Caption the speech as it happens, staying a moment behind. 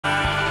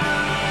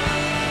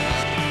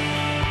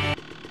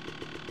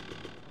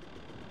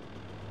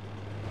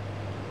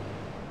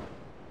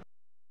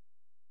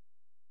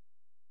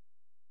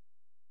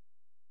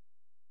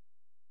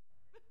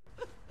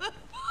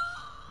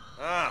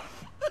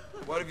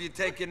have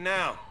you taken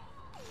now?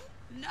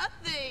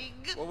 Nothing.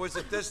 What was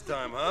it this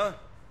time, huh?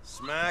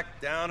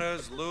 Smack,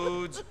 downers,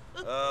 lewds,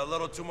 a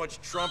little too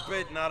much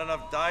trumpet, not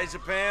enough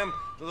diazepam,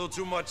 a little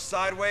too much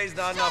sideways,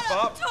 not enough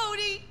Shut up?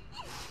 Toni!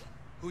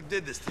 Who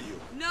did this to you?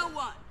 No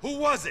one. Who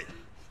was it?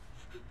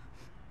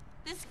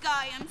 This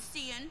guy I'm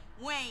seeing,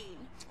 Wayne.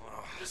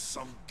 Oh,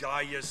 some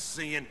guy you're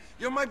seeing.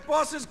 You're my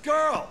boss's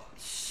girl!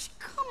 Shh,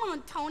 come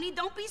on, Toni,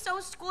 don't be so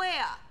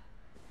square.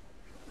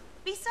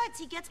 Besides,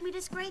 he gets me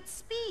this great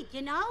speed,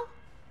 you know?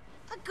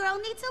 A girl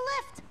needs a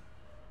lift.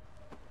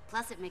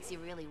 Plus, it makes you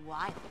really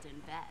wild in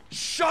bed.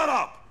 Shut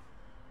up!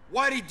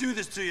 Why'd he do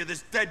this to you,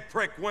 this dead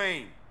prick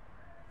Wayne?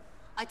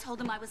 I told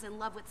him I was in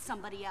love with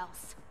somebody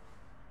else.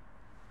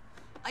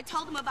 I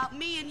told him about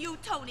me and you,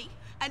 Toni,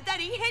 and then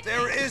he hit me.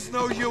 There is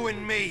no you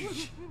and me.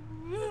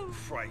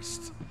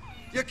 Christ.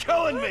 You're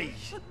killing me!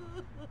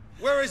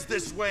 Where is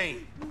this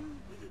Wayne?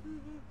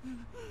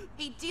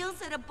 He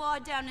deals at a bar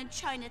down in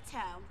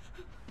Chinatown.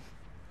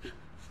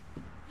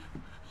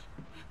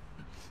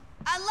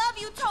 I love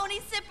you, Toni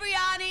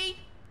Cipriani!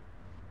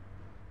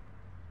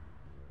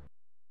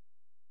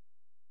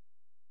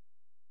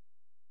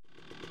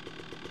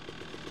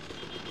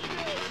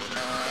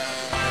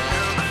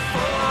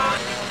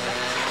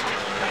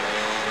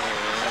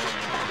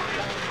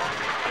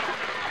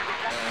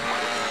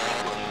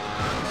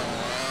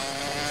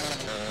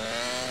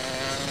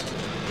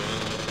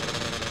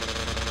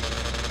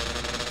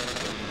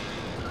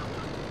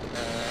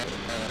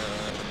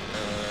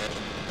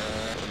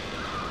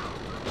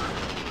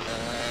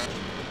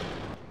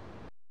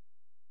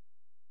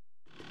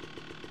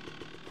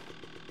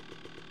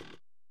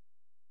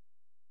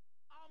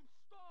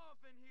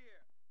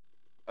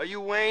 Are you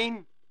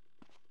Wayne?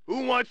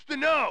 Who wants to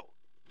know?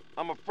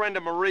 I'm a friend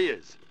of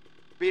Maria's.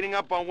 Beating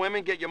up on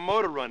women get your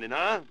motor running,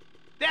 huh?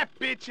 That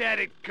bitch had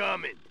it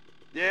coming.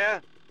 Yeah?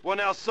 Well,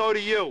 now so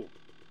do you.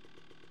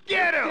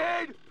 Get him!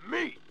 Dead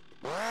meat!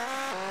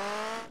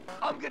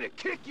 I'm gonna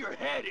kick your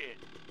head in.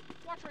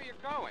 Watch where you're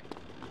going.